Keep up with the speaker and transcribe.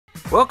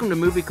Welcome to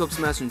Movie Clips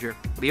Messenger,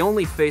 the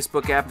only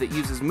Facebook app that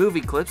uses movie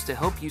clips to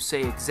help you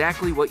say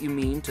exactly what you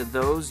mean to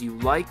those you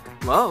like,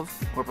 love,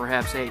 or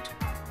perhaps hate.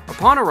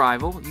 Upon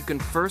arrival, you can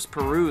first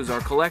peruse our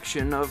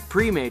collection of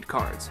pre-made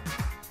cards.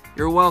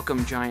 You're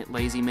welcome, giant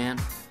lazy man.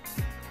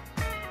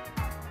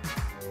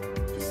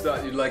 Just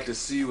thought you'd like to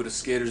see what a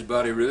skater's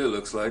body really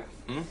looks like.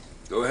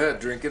 Go ahead,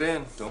 drink it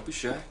in. Don't be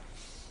shy.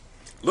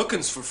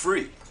 Looking's for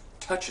free.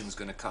 Touching's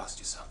gonna cost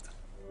you something.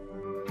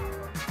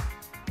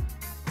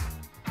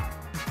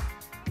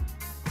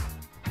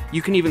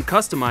 You can even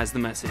customize the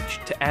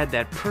message to add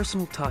that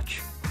personal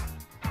touch.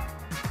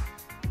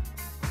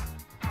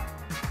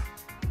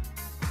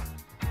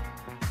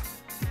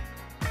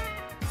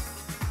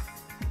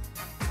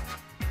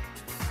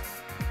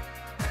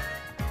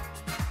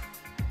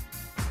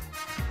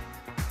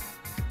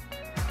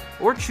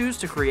 Or choose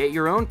to create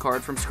your own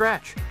card from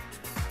scratch.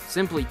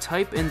 Simply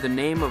type in the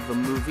name of the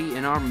movie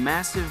in our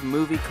massive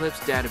Movie Clips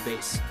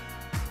database.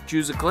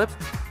 Choose a clip,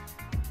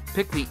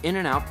 pick the in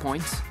and out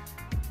points,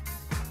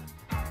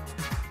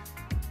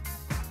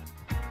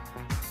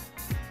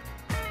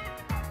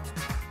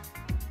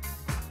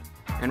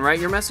 and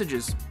write your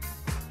messages.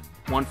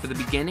 One for the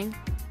beginning,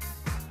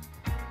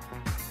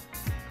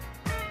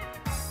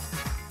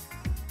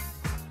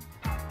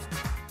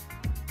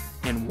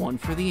 and one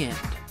for the end.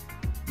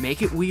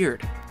 Make it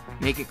weird,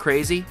 make it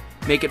crazy,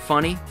 make it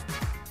funny,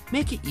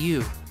 make it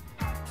you.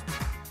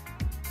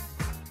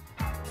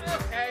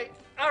 Okay,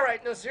 all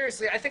right, no,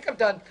 seriously, I think I'm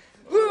done.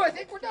 Woo, I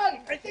think we're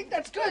done. I think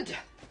that's good.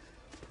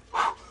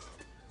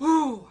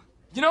 Woo,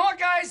 you know what,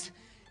 guys?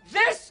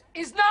 This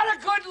is not a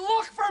good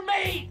look for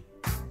me.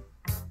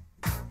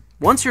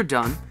 Once you're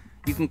done,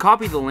 you can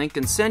copy the link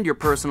and send your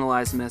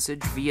personalized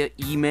message via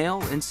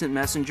email, instant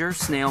messenger,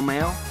 snail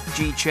mail,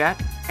 GChat,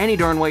 any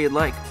darn way you'd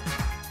like.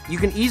 You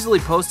can easily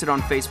post it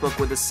on Facebook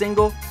with a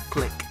single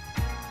click.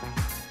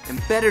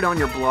 Embed it on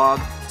your blog,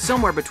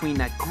 somewhere between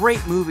that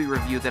great movie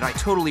review that I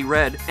totally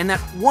read and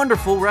that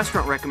wonderful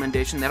restaurant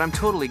recommendation that I'm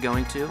totally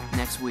going to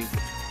next week.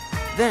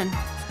 Then,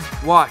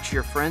 watch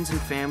your friends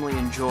and family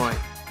enjoy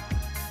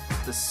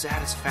the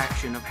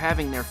satisfaction of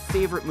having their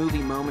favorite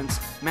movie moments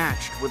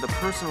matched with a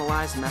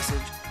personalized message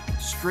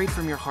straight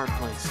from your heart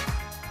place.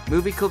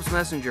 Movie Clips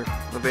Messenger,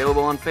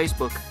 available on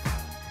Facebook.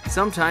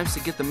 Sometimes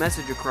to get the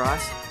message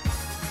across,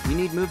 we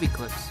need movie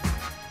clips.